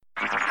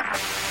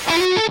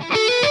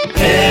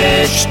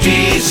HD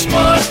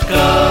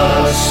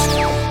Smartcast.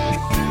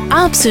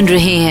 आप सुन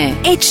रहे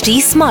हैं HD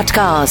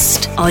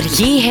Smartcast और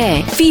ये है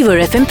Fever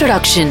FM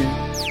प्रोडक्शन।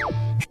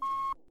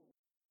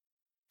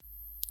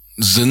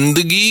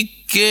 जिंदगी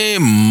के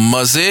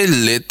मजे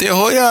लेते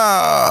हो या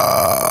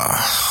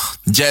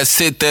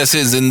जैसे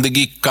तैसे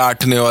जिंदगी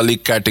काटने वाली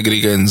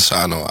कैटेगरी के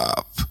इंसान हो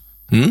आप?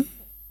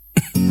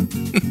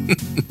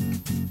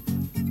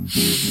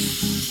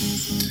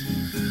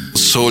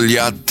 सोल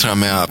यात्रा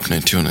में आपने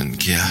ट्यून इन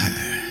किया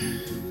है।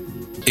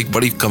 एक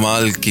बड़ी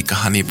कमाल की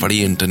कहानी पढ़ी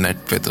इंटरनेट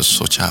पे तो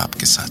सोचा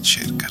आपके साथ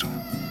शेयर करूं।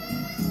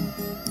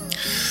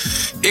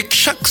 एक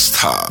शख्स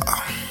था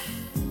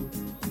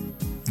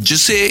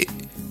जिसे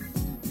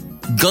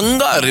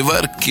गंगा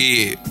रिवर के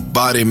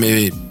बारे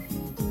में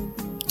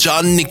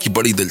जानने की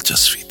बड़ी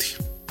दिलचस्पी थी,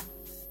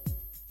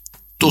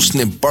 तो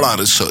उसने बड़ा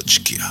रिसर्च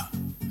किया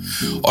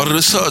और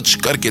रिसर्च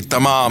करके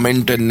तमाम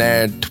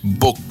इंटरनेट,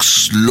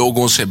 बुक्स,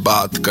 लोगों से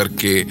बात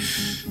करके,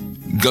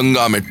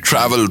 गंगा में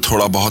ट्रैवल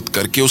थोड़ा बहुत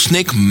करके उसने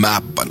एक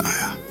मैप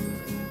बनाया।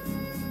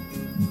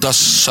 10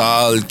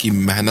 साल की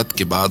मेहनत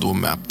के बाद वो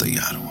मैप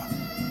तैयार हुआ।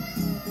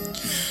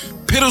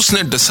 फिर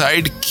उसने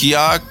डिसाइड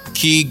किया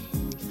कि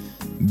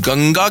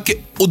गंगा के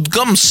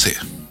उद्गम से,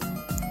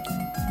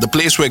 the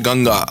place where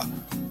Ganga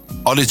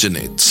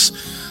originates,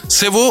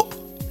 से वो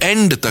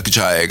एंड तक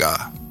जाएगा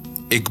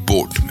एक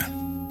बोट में,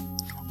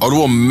 और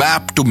वो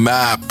मैप टू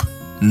मैप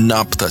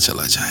नापता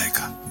चला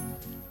जाएगा।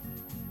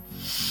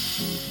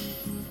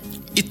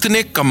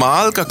 इतने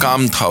कमाल का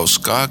काम था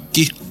उसका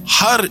कि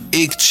हर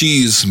एक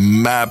चीज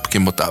मैप के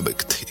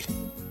मुताबिक थी।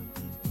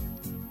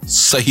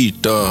 सही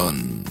टर्न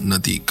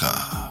नदी का,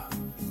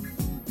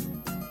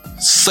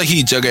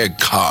 सही जगह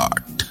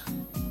घाट,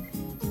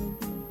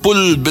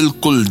 पुल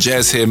बिल्कुल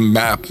जैसे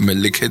मैप में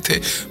लिखे थे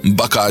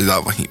बाकायदा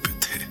वहीं पे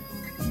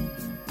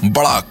थे।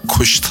 बड़ा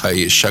खुश था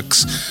ये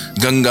शख्स,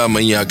 गंगा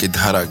मैया की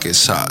धारा के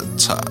साथ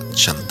साथ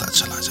चलता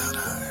चला जा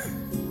रहा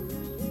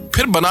है।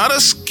 फिर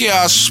बनारस के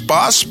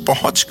आसपास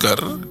पहुंचकर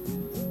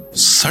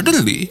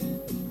सडनली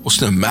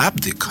उसने मैप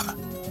देखा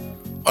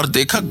और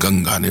देखा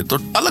गंगा ने तो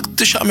अलग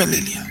दिशा में ले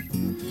लिया।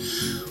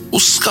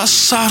 उसका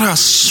सारा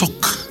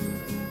सुख,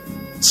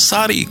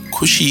 सारी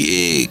खुशी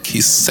एक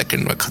ही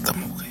सेकंड में खत्म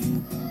हो गई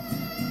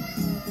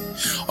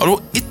और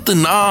वो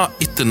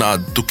इतना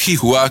दुखी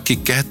हुआ कि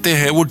कहते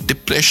हैं वो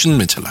डिप्रेशन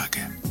में चला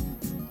गया,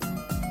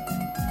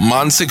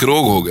 मानसिक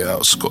रोग हो गया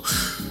उसको।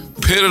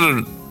 फिर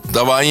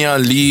दवाइयां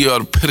ली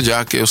और फिर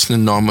जाके उसने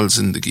नॉर्मल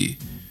जिंदगी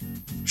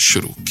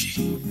शुरू की।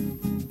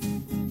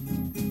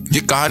 ये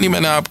कहानी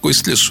मैंने आपको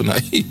इसलिए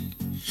सुनाई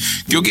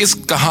क्योंकि इस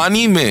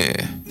कहानी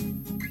में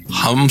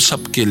हम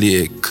सब के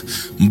लिए एक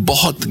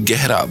बहुत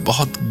गहरा,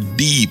 बहुत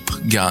डीप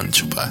ज्ञान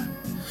छुपा है।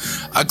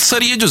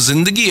 अक्सर ये जो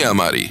जिंदगी है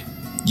हमारी,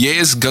 ये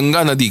इस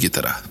गंगा नदी की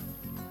तरह,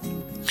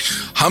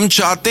 हम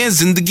चाहते हैं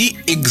जिंदगी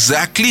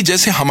एग्जैक्टली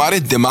जैसे हमारे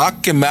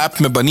दिमाग के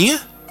मैप में बनी है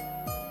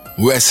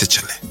वैसे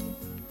चले,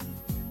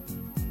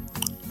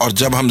 और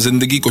जब हम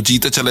जिंदगी को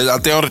जीते चले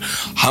जाते हैं और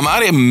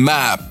हमारे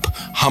मैप,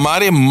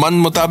 हमारे मन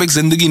मुताबिक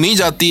जिंदगी नहीं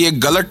जाती है,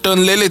 गलत टर्न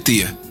ले लेती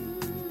है,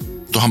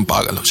 तो हम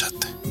पागल हो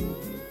जाते हैं,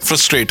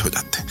 फ्रस्ट्रेट हो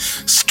जाते हैं,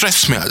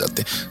 स्ट्रेस में आ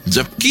जाते हैं।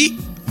 जबकि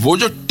वो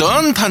जो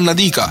टर्न था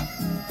नदी का,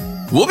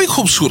 वो भी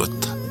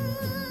खूबसूरत था,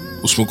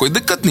 उसमें कोई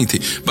दिक्कत नहीं थी।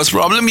 बस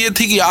प्रॉब्लम ये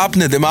थी कि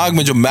आपने दिमाग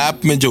में जो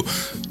मैप में जो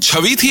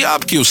छवि थी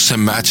आपकी, उससे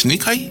मैच नहीं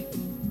खाई।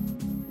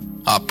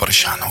 आप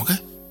परेशान हो गए,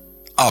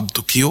 आप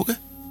दुखी हो गए।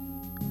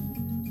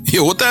 ये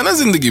होता है ना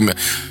जिंदगी में।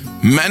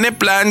 मैंने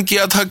प्लान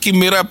किया था कि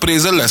मेरा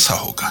अप्रेजल ऐसा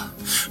होगा,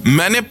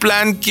 मैंने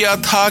प्लान किया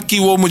था कि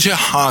वो मुझे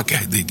हाँ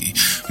कह देगी,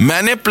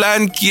 मैंने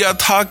प्लान किया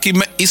था कि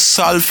मैं इस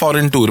साल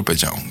फॉरेन टूर पे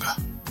जाऊंगा।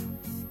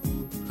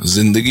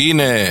 जिंदगी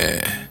ने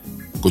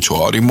कुछ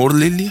और ही मोड़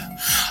ले लिया।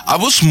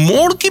 अब उस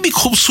मोड़ की भी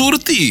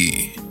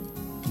खूबसूरती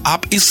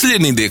आप इसलिए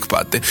नहीं देख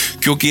पाते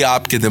क्योंकि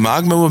आपके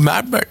दिमाग में वो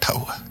मैप बैठा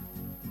हुआ।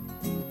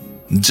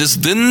 जिस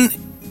दिन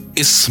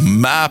इस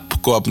मैप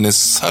को अपने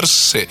सर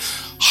से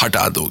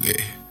हटा दोगे,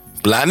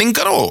 प्लानिंग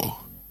करो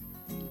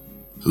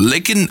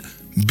लेकिन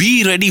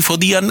be ready for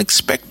the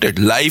unexpected.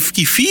 Life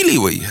की फील ही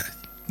वही है।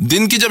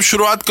 दिन की जब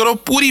शुरुआत करो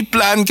पूरी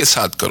प्लान के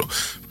साथ करो,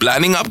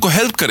 प्लानिंग आपको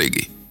हेल्प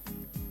करेगी,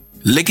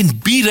 लेकिन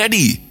be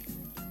ready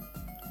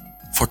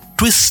for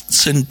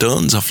twists and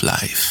turns of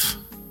life.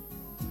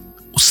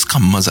 उसका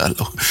मजा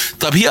लो,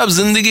 तभी आप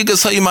जिंदगी के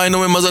सही मायनों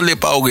में मजा ले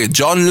पाओगे।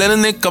 जॉन लेनन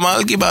ने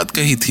कमाल की बात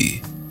कही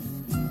थी,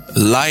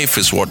 life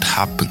is what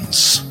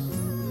happens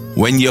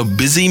when you are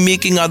busy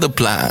making other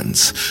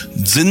plans.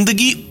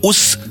 जिंदगी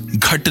उस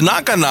घटना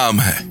का नाम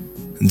है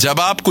जब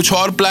आप कुछ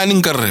और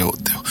प्लानिंग कर रहे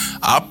होते हो।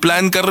 आप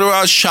प्लान कर रहे हो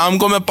आज शाम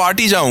को मैं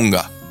पार्टी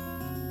जाऊंगा,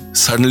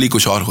 सडनली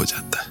कुछ और हो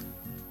जाता है।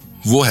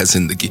 वो है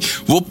जिंदगी।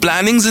 वो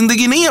प्लानिंग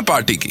जिंदगी नहीं है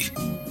पार्टी की,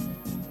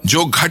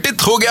 जो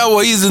घटित हो गया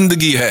वही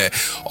जिंदगी है।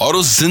 और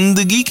उस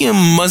जिंदगी के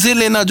मजे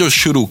लेना जो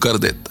शुरू कर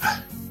देता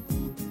है,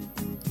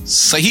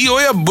 सही हो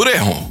या बुरे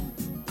हो,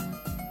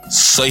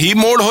 सही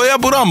मोड़ हो या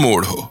बुरा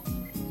मोड़ हो,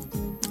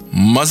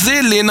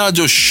 मजे लेना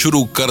जो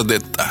शुरू कर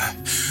देता है,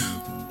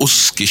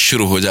 उसकी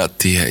शुरू हो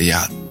जाती है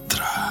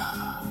यात्रा,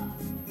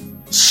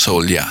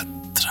 सोल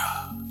यात्रा।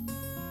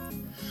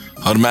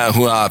 और मैं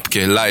हूं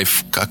आपके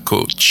लाइफ का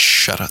कोच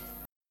शरद।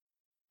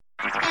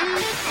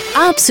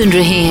 आप सुन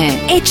रहे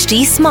हैं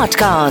HD स्मार्ट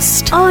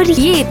कास्ट और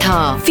ये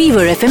था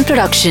fever FM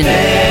production.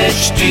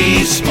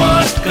 HD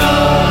smart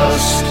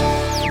cast.